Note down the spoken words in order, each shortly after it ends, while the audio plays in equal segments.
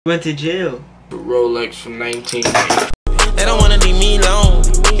Went to jail. Rolex from 19. They don't wanna leave me alone.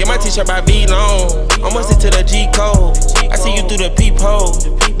 Get my t-shirt by V-Long. Almost into the G-code. I see you through the peephole.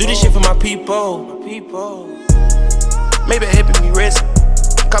 Do this shit for my people. Maybe helping me rest.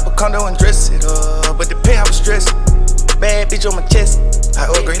 Cop a condo and dress it up. But the pay I was stressed. Bad bitch on my chest. I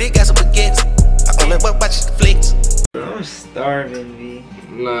upgraded, got some baguettes. I only watch the flicks. I'm starving, V.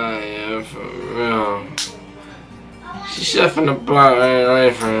 Nah, yeah, for real. She chef in the bar, I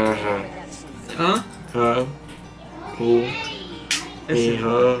ain't for her. Huh? Huh? Who? He,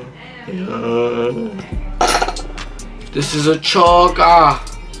 huh? This is a chalker.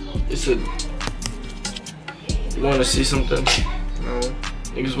 It's a. You wanna see something? No.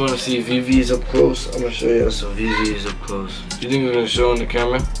 Niggas wanna see VVs up close. I'm gonna show you some VVs up close. You think we're gonna show on the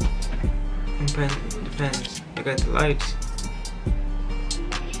camera? Depends. I got the lights.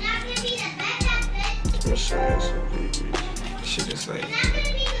 I'm gonna show you some VVs. Shit is like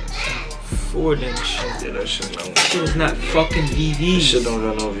Ford and shit. Yeah, that shit no. Shit is not fucking VVs. This shit don't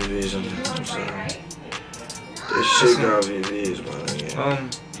got no VVs in it. I'm sorry. This shit got VVs, man.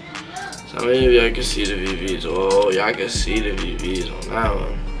 So maybe I can see the VVs. Oh, y'all can see the VVs on that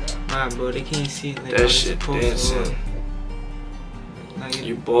one. Nah, bro, they can't see like that shit dancing. Like,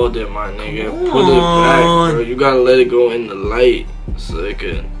 you balled it, my nigga. Pull it back, bro. You gotta let it go in the light so it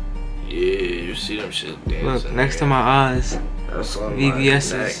can. Yeah, you see them shit dancing. Look, next to my eyes. That's on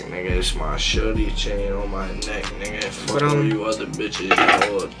VVS's. my neck, nigga. It's my shorty chain on my neck, nigga. Fuck all you other bitches,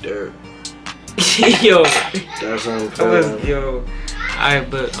 you all dirt. Yo. That's what I'm yo. Alright,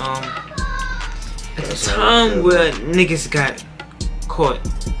 but at the time where niggas got caught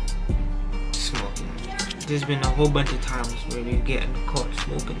smoking, there's been a whole bunch of times where we getting caught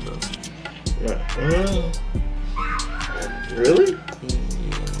smoking, bro. Really? Yeah.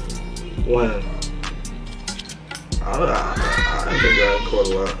 When? I haven't gotten caught a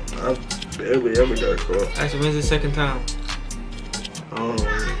lot. I barely ever got caught. Actually, when's the second time? I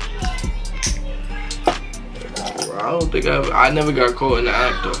don't think I never got caught in the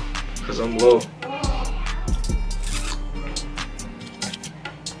act though, cause I'm low.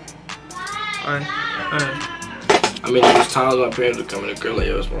 Alright. I mean, there's times my parents would come in the crib like,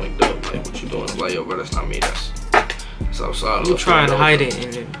 yo, it's like dope. Like, what you doing? I'm like, yo, bro, that's not me. That's outside. We trying to hide it,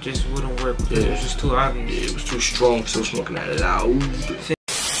 and it just wouldn't work because it was just too obvious. Yeah, it was too strong. Still smoking that loud.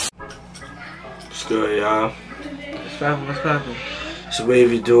 What's good, y'all? What's poppin'? It's a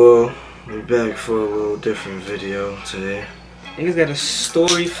Wavy duo. We're back for a little different video today. Niggas got a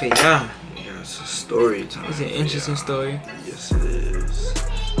story for y'all. Yeah, it's a story time. It's an interesting story. Yes, it is.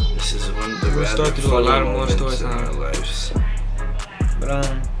 This is one of the we'll start to do a lot of more story in our time. lives.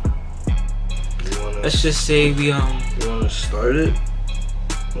 But let's just say we You wanna start it,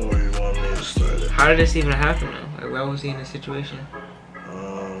 or you want me to start it? How did this even happen though? Like, why was he in this situation?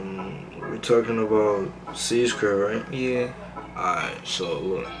 We're talking about C's crib, right? Yeah. Alright, so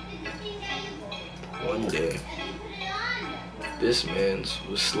look. One day, this man's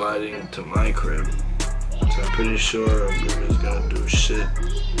was sliding to my crib. So I'm pretty sure we was gonna do shit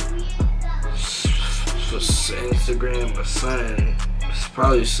for Instagram or something. It's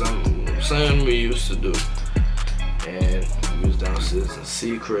probably something we used to do. And we was downstairs in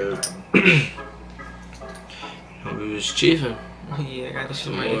C crib. And we was chiefing. Yeah, I got this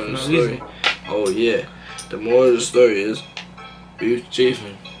shit right for no reason. Oh yeah. The moral of the story is we was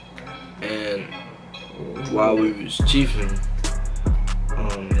chiefing, and while we was chiefing,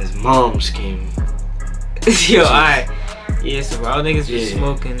 his moms came. Yo, alright. Yeah, so while niggas was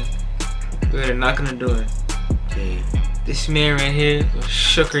smoking, we were knocking on the door. Yeah. This man right here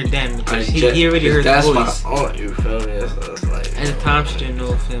shook her down because he already heard the voice. That's my aunt, you feel me? So it's like, at the time she didn't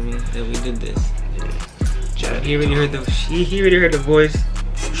know, feel me, that we did this. Yeah. He already heard the voice.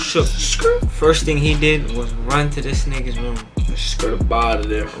 Shook. First thing he did was run to this nigga's room. Skirt out of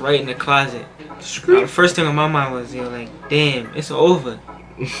there. Right in the closet. The first thing on my mind was, yo, like, damn, it's over.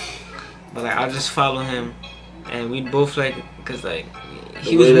 But like, I'll just follow him, and we both like, cause like,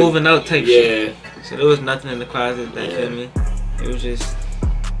 he was moving out type shit. So there was nothing in the closet that feel me. It was just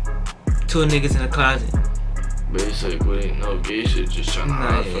two niggas in the closet. Basically, no gay shit. Just trying to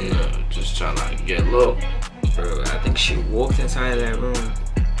hide from the, just trying to get low. Bro, I think she walked inside that room.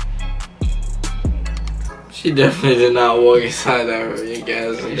 She definitely did not walk inside that room, you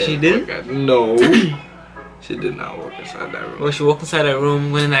guys. She did? No. She did not walk inside that room. Well, she walked inside that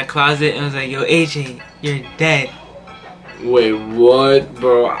room, went in that closet, and was like, yo, AJ, you're dead. Wait, what?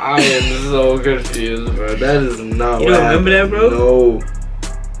 Bro, I am so confused, bro. That is not You don't remember that, bro? No.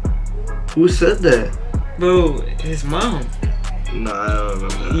 Who said that? Bro, his mom. Nah, I don't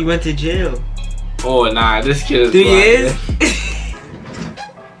remember that. He went to jail. Oh, nah, this kid is 3 years?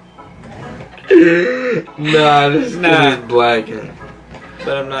 Nah, this is black.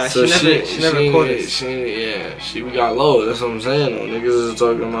 But I'm not. So she never caught us. She got low. That's what I'm saying. Though. Niggas is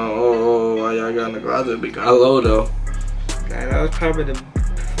talking about, oh, why y'all got in the closet? We got low though. Nah, that was probably the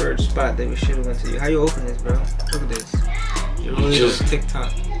preferred spot that we should have went to. How you open this, bro? Look at this. You're really just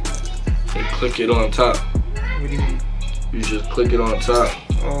TikTok. And click it on top. What do you mean? You just click it on top.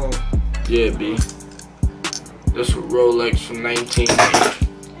 Oh. Yeah, B. That's a Rolex from 1980.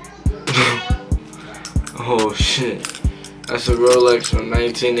 Oh shit. That's a Rolex from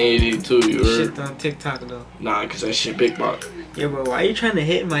 1982. You heard? Shit on TikTok though. Nah, cause that shit big box. Yeah, bro. Why are you trying to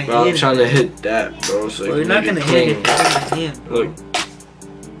hit my bro, hand? I'm trying to hit that, bro. So bro, you're not gonna hit it in my hand, bro. Look.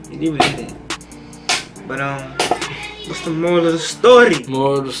 You didn't even hit it. But what's the moral of the story?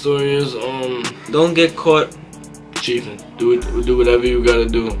 Moral of the story is don't get caught cheating. Do whatever you gotta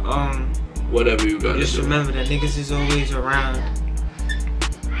do. Whatever you gotta do. Just remember that niggas is always around.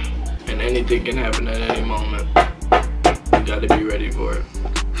 And anything can happen at any moment. You gotta be ready for it.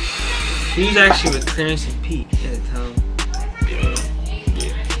 He was actually with Clarence and Pete at the time. Yeah.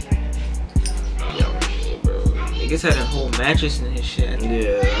 Bro. Niggas had a whole mattress in his shit.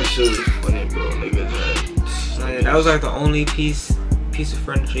 Yeah, that shit was funny, bro. Niggas had. Like, that was like the only piece of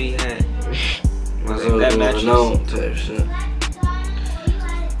furniture he had. Like that mattress. No type shit.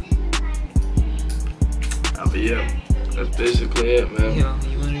 But yeah, that's basically it, man. Yo,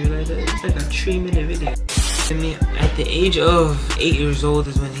 you wanna realize that? It's like a 3-minute video. I mean, at the age of 8 years old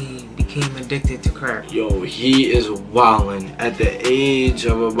is when he became addicted to crack. Yo, he is wildin'. At the age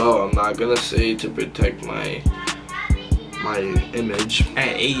of about, I'm not gonna say to protect my image.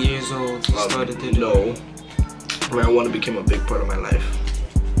 At 8 years old, he started to do no. Marijuana became a big part of my life.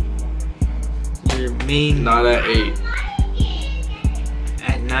 Your main. Not at 8.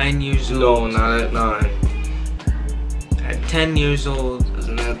 At 9 years old. No, not at 9. At 10 years old.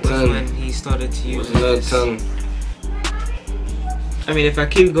 Wasn't that 10? Was when he started to use. Wasn't that 10? I mean, if I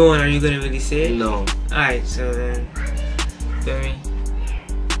keep going, are you gonna really say it? No. Alright, so then. Feel me?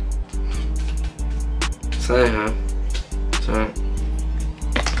 Say, huh? Say.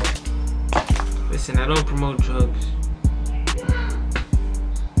 Listen, I don't promote drugs.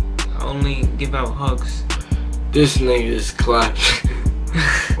 I only give out hugs. This nigga is clapped.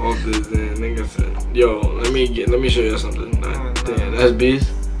 Off this nigga said, yo, let me show you something. Nah. Damn, that's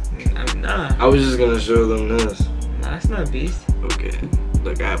beast. I mean, nah. I was just gonna show them this. Nah, it's not beast. Okay.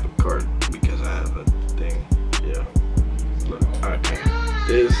 Look, I have a card because I have a thing. Yeah. Look, okay.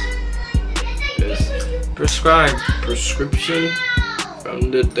 This prescription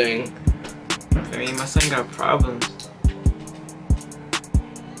from the thing. I mean, my son got problems.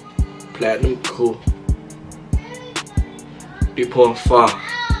 Platinum cool. 3.5.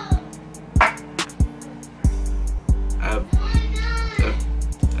 I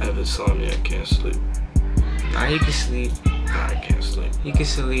have insomnia. I can't sleep. Nah, he can sleep. Nah, I can't sleep. He can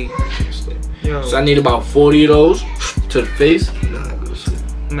sleep. I can't sleep. Yo. So I need about 40 of those to the face. Nah, I go to sleep.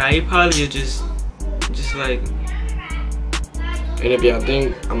 Nah, he probably just like. And if y'all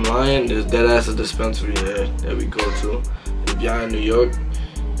think I'm lying, there's dead ass a dispensary there that we go to. If y'all in New York,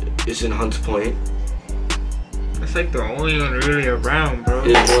 it's in Hunts Point. That's like the only one really around, bro.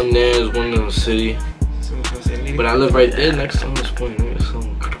 There's one there, there's one in the city. But I live right there next to Hunts Point.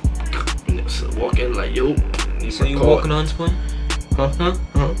 So walk in like, yo. So you walking on Hunts Point? Huh?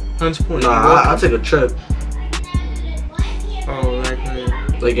 Hunts Point. Nah, I'll take a trip. Oh,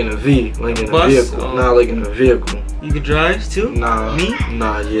 like in a V, like in a bus? vehicle. Oh. Nah, like in a vehicle. You could drive too? Nah. Me?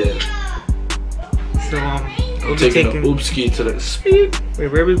 Nah, yeah. So I'm taking a oopski to the speed. Wait,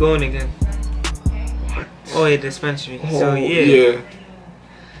 where are we going again? Oh, yeah, dispensary. Oh, so yeah.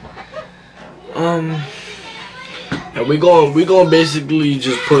 And we going basically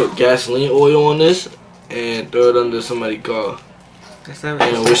just put gasoline oil on this and throw it under somebody's car.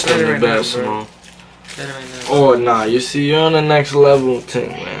 And wish them the best, man. Oh nah, you see, you're on the next level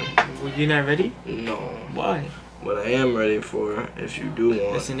thing, man. Well, you're not ready? No. Why? What I am ready for, if you do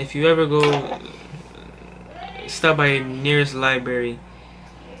want. Listen, if you ever go stop by your nearest library,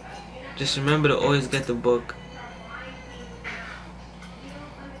 just remember to always get the book.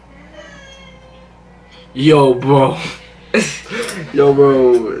 Yo, bro. Yo,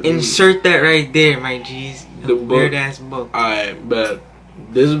 bro. Insert that right there, my G's. The book. Weird ass book. I bet.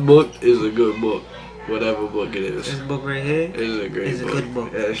 This book is a good book. Whatever book it is. This book right here is a great book. Good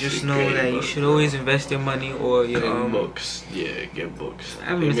book. Yeah, just know that you should always invest your money or your books. Yeah, get books. I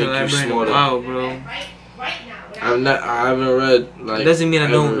haven't been to the library in a while, bro. I haven't read like. It doesn't mean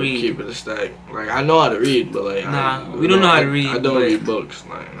I don't read. Keep it a stack. Like I know how to read, but like we don't know how to read. I don't read books.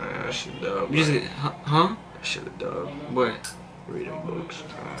 Like nah, I should dub. You just I should have done. What? Reading books.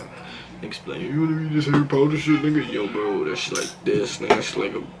 Niggas be like, you wanna read this Harry Potter shit, nigga? Yo, bro, that shit like this, nigga. That shit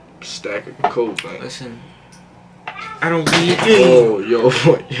like a stack of coke, man. Listen, I don't read. Oh, yo,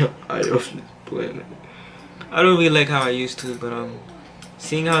 I was playing it. I don't really like how I used to, but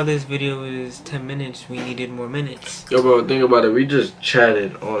seeing how this video is 10 minutes, we needed more minutes. Yo, bro, think about it. We just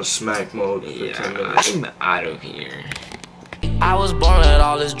chatted on smack mode for 10 minutes. I'm out of here. I was born with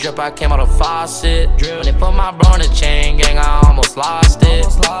all this drip, I came out of faucet. When they put my bro in the chain gang, I almost lost it.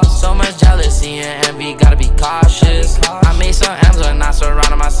 So much jealousy and envy, gotta be cautious.